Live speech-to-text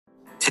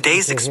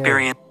Today's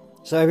experience.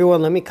 So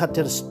everyone, let me cut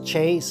to the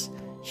chase.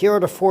 Here are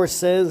the 4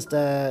 sins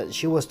that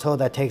she was told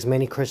that takes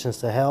many Christians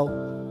to hell.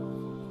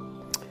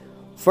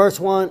 First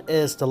one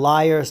is the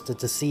liars, the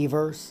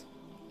deceivers.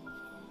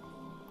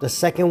 The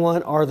second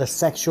one are the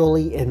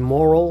sexually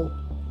immoral.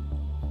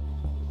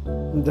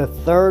 The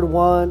third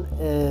one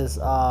is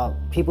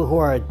people who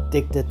are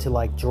addicted to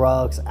like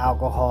drugs,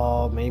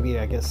 alcohol, maybe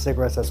I guess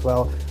cigarettes as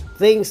well.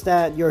 Things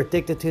that you're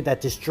addicted to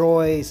that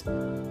destroys,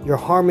 you're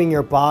harming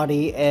your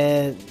body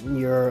and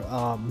your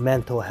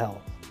mental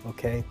health,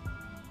 okay?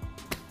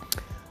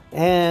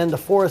 And the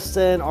 4th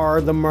sin are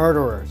the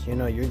murderers. You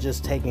know, you're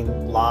just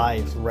taking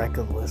lives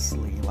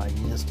recklessly, like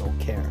you just don't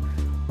care.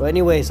 But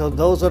anyway, so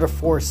those are the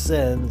 4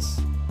 sins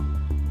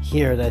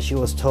here that she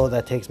was told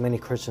that takes many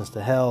Christians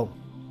to hell.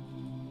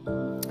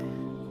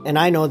 And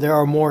I know there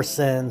are more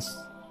sins,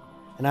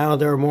 and I know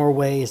there are more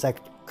ways that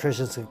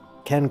Christians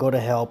can go to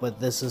hell, but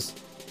this is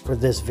for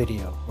this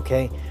video,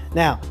 okay?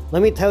 Now,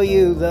 let me tell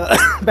you the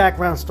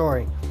background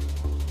story.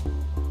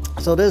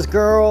 So this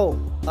girl,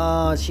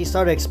 she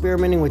started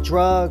experimenting with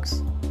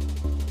drugs.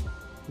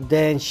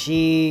 Then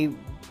she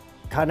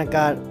kind of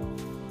got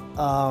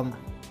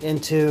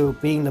into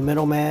being the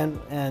middleman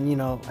and, you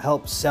know,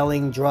 help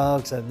selling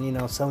drugs and, you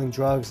know, selling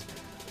drugs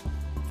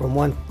from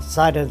one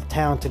side of the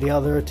town to the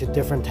other, to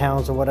different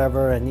towns or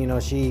whatever. And, you know,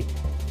 she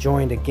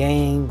joined a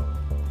gang.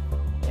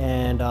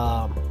 And,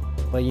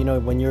 but, you know,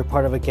 when you're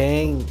part of a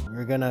gang,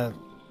 you're gonna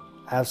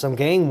have some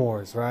gang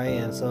wars, right?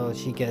 And so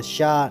she gets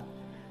shot.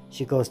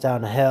 She goes down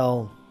to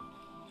hell.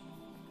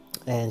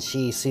 And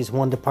she sees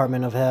one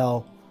department of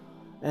hell.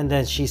 And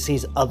then she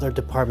sees other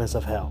departments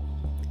of hell.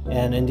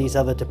 And in these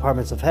other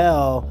departments of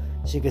hell,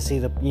 she could see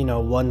the, you know,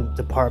 one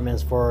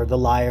department's for the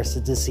liars,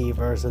 the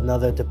deceivers,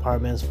 another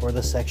department's for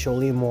the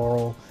sexually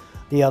immoral,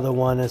 the other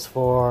one is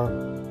for,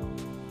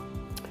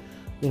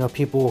 you know,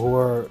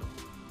 people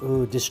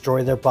who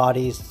destroy their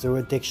bodies through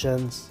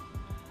addictions,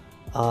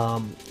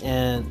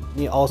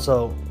 and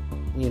also,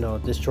 you know,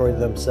 destroy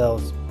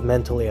themselves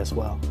mentally as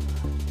well,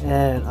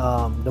 and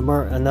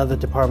another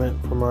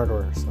department for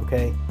murderers.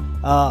 Okay,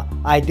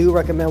 I do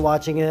recommend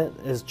watching it.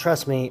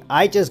 Trust me,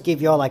 I just give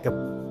y'all like a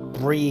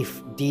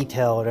brief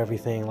detail and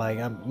everything, like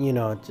you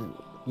know,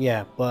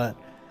 yeah, but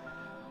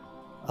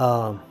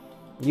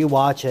you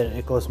watch it,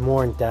 it goes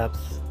more in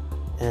depth,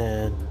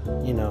 and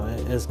you know,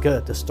 it's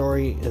good. The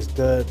story is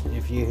good.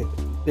 If you've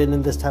been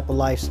in this type of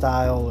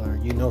lifestyle, or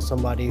you know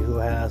somebody who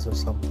has or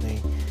something,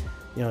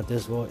 you know,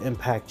 this will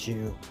impact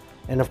you.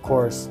 And of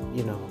course,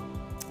 you know,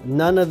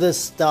 none of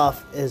this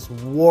stuff is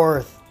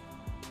worth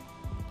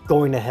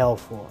going to hell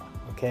for.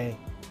 Okay,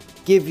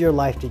 give your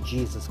life to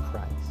Jesus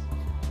Christ.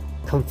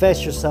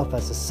 Confess yourself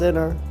as a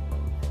sinner.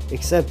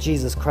 Accept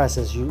Jesus Christ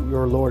as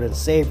your Lord and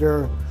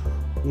Savior.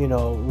 You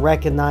know,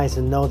 recognize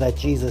and know that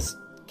Jesus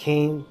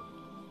came.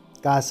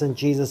 God sent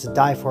Jesus to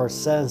die for our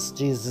sins.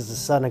 Jesus is the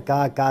Son of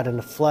God, God in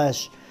the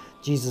flesh.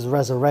 Jesus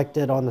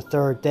resurrected on the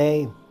 3rd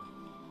day.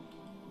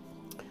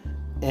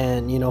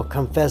 And, you know,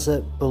 confess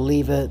it,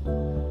 believe it.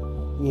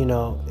 You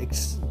know,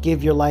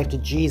 give your life to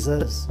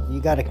Jesus.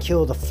 You got to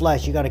kill the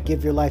flesh. You got to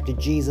give your life to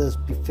Jesus.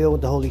 Be filled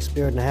with the Holy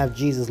Spirit and have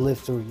Jesus live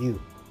through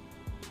you.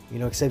 You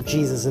know, accept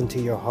Jesus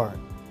into your heart.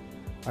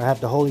 Or have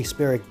the Holy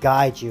Spirit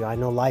guide you. I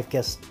know life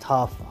gets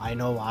tough. I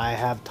know I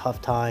have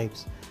tough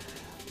times.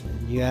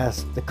 You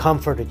ask the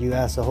Comforter. You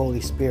ask the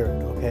Holy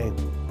Spirit, okay,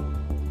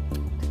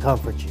 to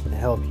comfort you, to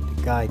help you,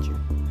 to guide you,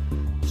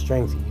 to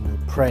strengthen you. You know,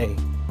 pray.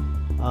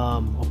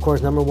 Of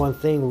course, number 1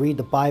 thing, read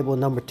the Bible.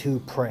 Number 2,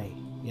 pray.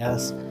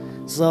 Yes.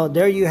 So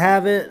there you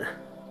have it.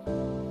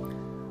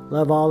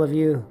 Love all of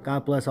you.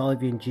 God bless all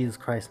of you in Jesus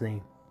Christ's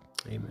name.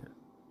 Amen.